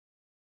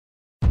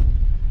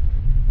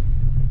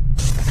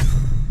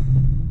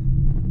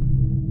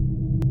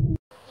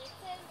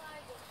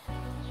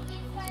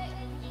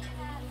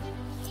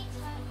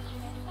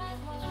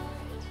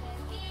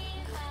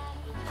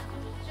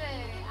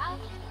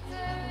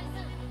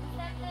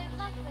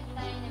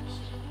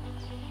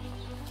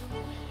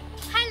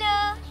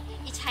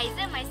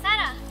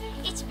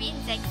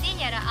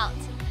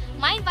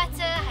Mein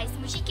Vater heißt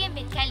Mushikin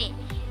bin Khalid.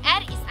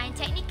 ist ein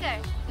Techniker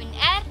und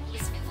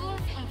ist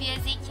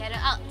 45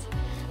 Jahre alt.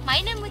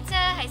 Meine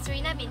Mutter heißt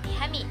Rina binti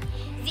Hamid.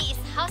 Sie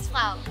ist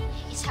Hausfrau.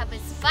 Ich habe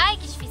 2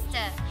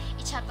 Geschwister.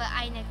 Ich habe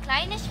eine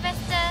kleine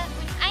Schwester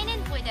und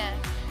einen Bruder.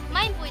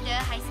 Mein Bruder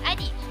heißt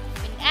Adi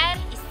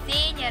und ist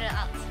 10 Jahre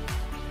alt.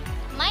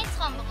 Mein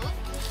Traumberuf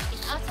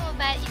ist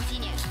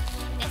Automobilingenieur.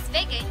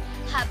 Deswegen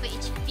habe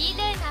ich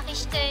viele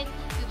Nachrichten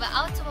über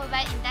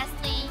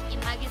Automobilindustrie im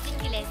Magazin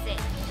gelesen.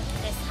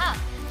 Deshalb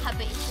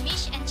habe ich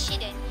mich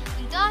entschieden,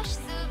 Deutsch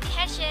zu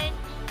beherrschen.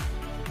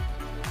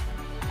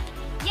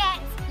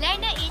 Jetzt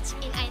lerne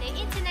ich in einer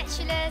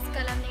Internetschule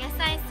Sekolah Menengah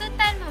Sains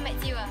Sultan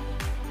Muhammad Jiwa.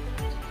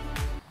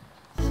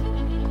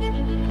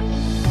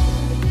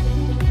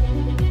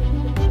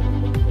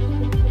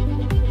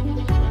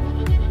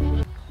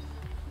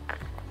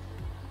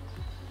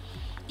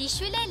 Die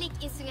Schule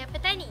liegt in Sungai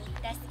Petani,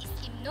 das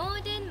ist im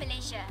Norden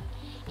Malaysia.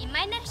 In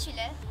meiner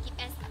Schule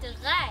gibt es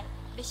 3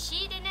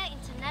 verschiedene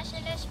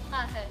internationale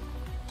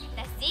Sprachen.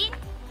 Das sind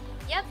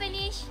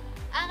Japanisch,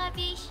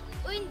 Arabisch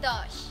und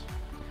Deutsch.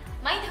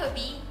 Mein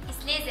Hobby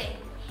ist Lesen.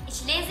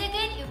 Ich lese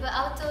gerne über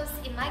Autos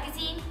im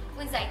Magazin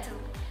und Zeitung.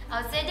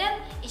 Außerdem,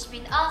 ich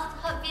bin auch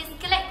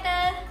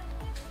Hobby-Collector.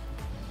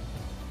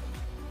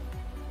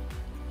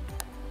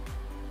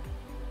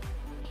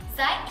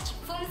 Seit ich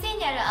 15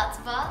 Jahre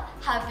alt war,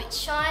 habe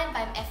ich schon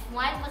beim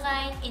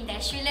F1-Verein in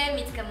der Schule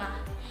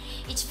mitgemacht.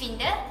 Ich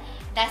finde,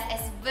 dass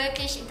es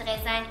wirklich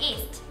interessant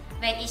ist,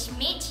 wenn ich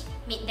mich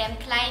mit den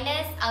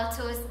kleinen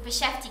Autos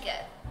beschäftige.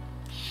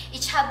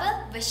 Ich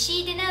habe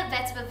verschiedene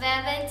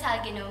Wettbewerben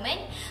teilgenommen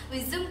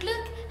und zum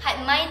Glück hat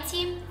mein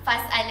Team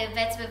fast alle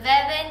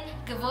Wettbewerbe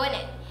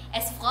gewonnen.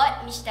 Es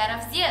freut mich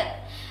darauf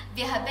sehr.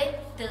 Wir haben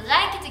 3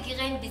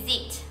 Kategorien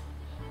besiegt: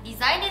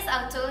 Design des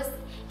Autos,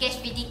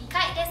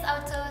 Geschwindigkeit des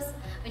Autos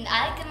und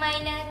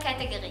allgemeine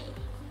Kategorie.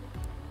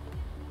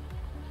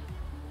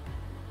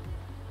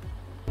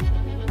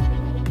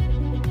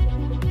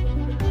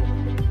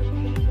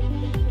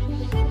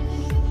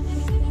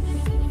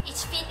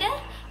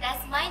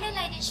 Meine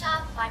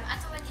Leidenschaft beim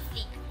Automotive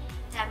liegt.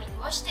 Damit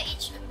möchte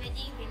ich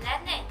unbedingt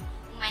lernen,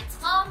 um meinen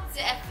Traum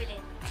zu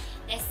erfüllen.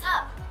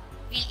 Deshalb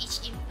will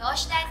ich in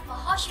Deutschland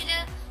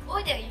Fachhochschule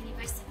oder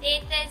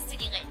Universitäten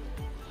studieren.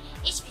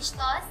 Ich bin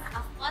stolz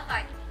auf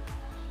Proton,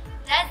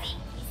 da sie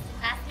ist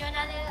die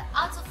nationale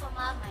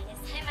Autofirma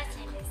meines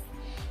Heimatlandes.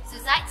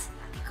 Zurzeit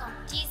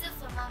bekommt diese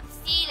Firma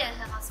viele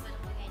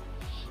Herausforderungen,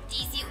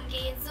 die sie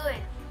umgehen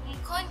soll,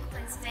 um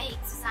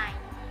konkurrenzfähig zu sein.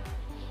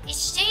 Ich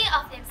stehe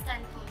auf dem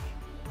Standpunkt,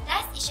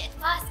 dass ich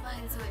etwas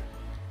machen soll,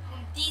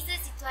 um diese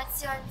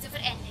Situation zu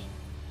verändern.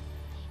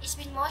 Ich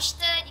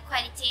möchte die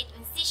Qualität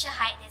und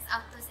Sicherheit des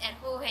Autos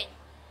erhöhen.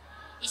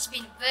 Ich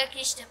bin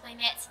wirklich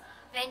deprimiert,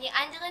 wenn die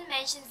anderen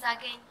Menschen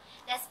sagen,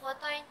 dass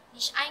Proton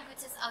nicht ein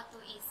gutes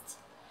Auto ist.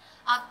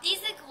 Auf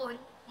diesen Grund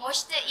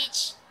möchte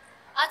ich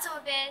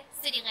Automobil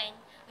studieren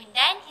und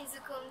dann in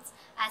Zukunft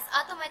als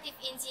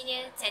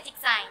Automotive-Ingenieur tätig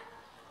sein.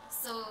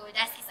 So,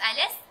 das ist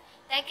alles.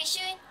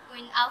 Dankeschön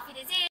und auf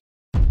Wiedersehen.